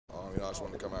I just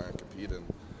wanted to come out and compete and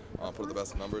put up the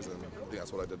best numbers, and I think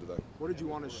that's what I did today. What did you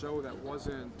want to show that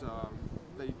wasn't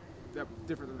that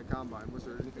different than the combine? Was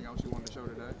there anything else you wanted to show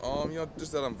today?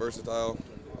 Just that I'm versatile.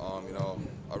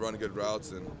 I run good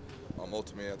routes, and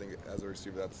ultimately, I think as a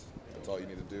receiver, that's all you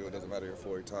need to do. It doesn't matter your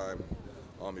 40 time,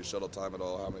 your shuttle time at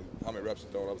all, how many reps you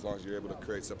throw up, as long as you're able to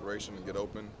create separation and get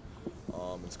open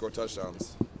and score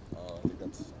touchdowns. I think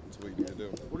that's what you need to do.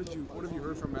 What have you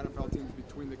heard from NFL teams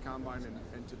between the combine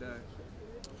and today?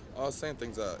 Same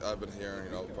things that I've been hearing,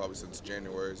 probably since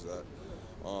January, is that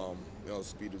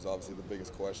speed was obviously the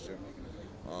biggest question.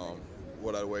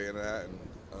 What I weigh in at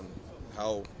and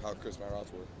how crisp my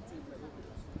routes were.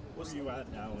 What are you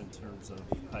at now in terms of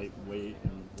height, weight,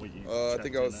 and what you? I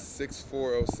think I was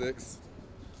 6'4", 06.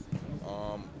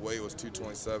 Weight was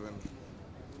 227.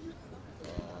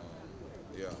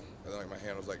 Yeah, and then my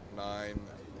hand was like 9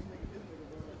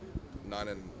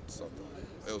 and something.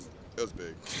 It was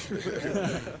big.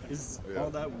 Is all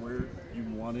that where you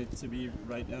want it to be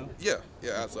right now? Yeah,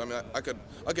 absolutely. I mean,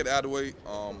 I could add weight.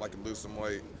 I could lose some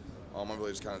weight. I'm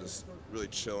really just kind of really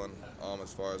chilling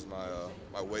as far as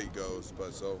my weight goes.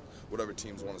 But so whatever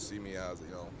teams want to see me as,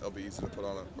 it'll be easy to put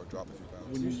on or drop a few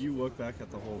pounds. When you look back at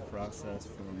the whole process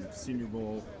from Senior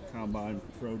Bowl, Combine,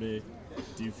 Pro Day,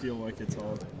 do you feel like it's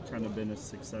all kind of been a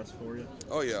success for you?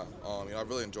 Oh yeah. I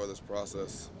really enjoy this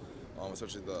process,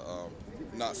 especially the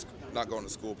not going to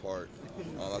school part.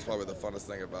 That's probably the funnest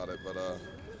thing about it. But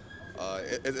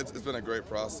it's been a great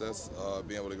process,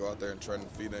 being able to go out there and train in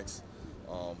Phoenix.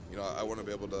 I want to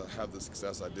be able to have the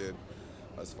success I did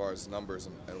as far as numbers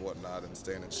and whatnot, and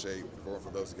staying in shape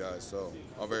for those guys. So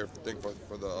I'm very thankful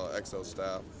for the XO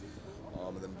staff,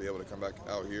 and then be able to come back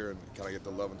out here and kind of get the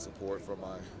love and support from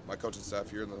my coaching staff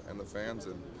here and the fans,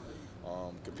 and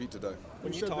compete today.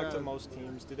 When you talk to most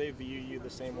teams, do they view you the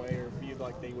same way, or view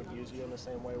like they would use you in the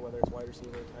same way, whether it's wide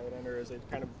receiver or tight end, or does it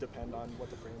kind of depend on what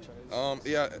the franchise is?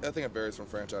 Yeah, I think it varies from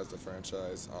franchise to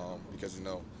franchise, because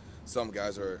some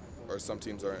guys or some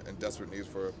teams are in desperate need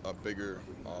for a bigger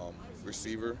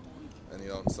receiver, and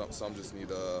some just need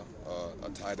a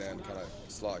tight end kind of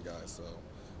slot guy. So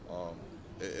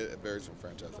it varies from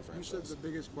franchise to franchise. You said the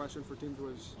biggest question for teams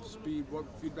was speed. What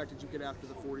feedback did you get after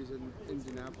the 40s in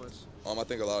Indianapolis? I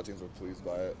think a lot of teams were pleased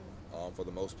by it for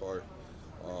the most part.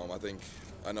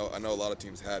 I know a lot of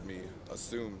teams had me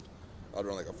assumed I'd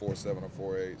run like a 4.7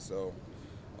 or 4.8. So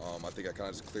I think I kind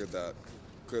of just cleared that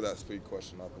speed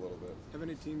question up a little bit. Have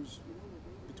any teams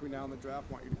between now and the draft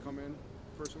want you to come in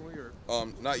personally, or?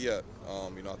 Not yet. I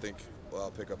think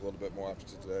I'll pick up a little bit more after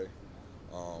today,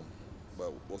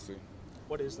 but we'll see.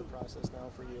 What is the process now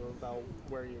for you about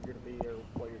where you're going to be or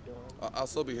what you're doing? I'll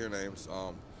still be hearing names,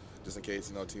 just in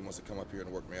case a team wants to come up here and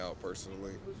work me out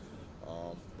personally.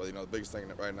 But the biggest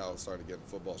thing right now is starting to get in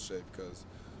football shape, because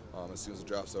as soon as the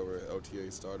draft's over,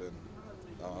 OTA started,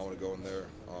 I want to go in there,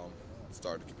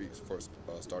 start to compete for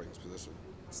a starting position.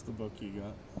 What's the book you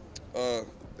got?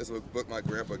 It's a book my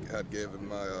grandpa had given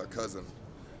my cousin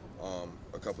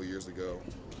a couple years ago,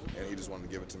 and he just wanted to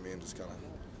give it to me and just kind of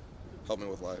help me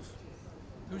with life.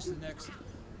 Who's the next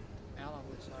Alan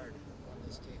Lazard on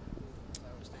this team?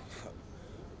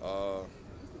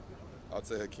 I'd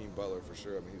say Hakeem Butler for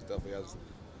sure. I mean, he definitely has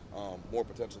more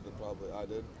potential than probably I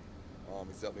did.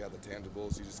 He's definitely had the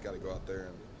tangibles. You just got to go out there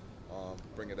and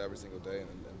bring it every single day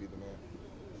and be the man.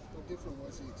 How different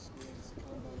was the experience to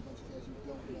combine a bunch of guys you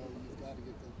don't know? You've got to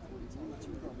get the 40 time that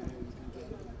you probably know you can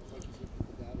get, and like you said,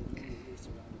 people doubted you. You're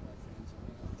surrounded by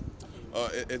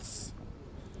fans.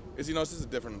 It's just a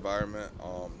different environment.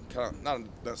 Kind of not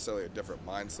necessarily a different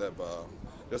mindset, but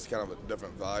just kind of a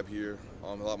different vibe here.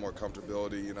 A lot more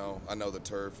comfortability. I know the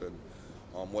turf and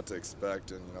what to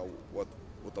expect, and what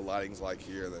the lighting's like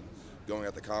here. Then going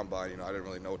at the combine, I didn't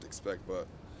really know what to expect, but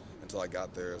until I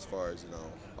got there, as far as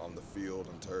on the field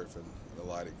and turf and the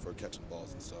lighting for catching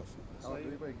balls and stuff. Did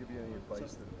anybody give you any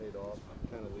advice that paid off,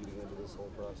 kind of leading into this whole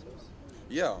process?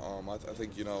 Yeah, I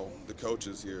think the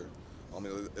coaches here,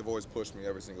 they've always pushed me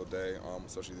every single day,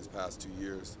 especially these past 2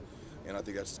 years, and I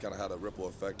think that's just kind of had a ripple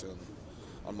effect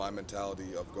on my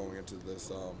mentality of going into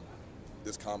this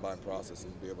this combine process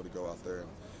and be able to go out there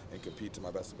and compete to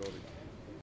my best ability.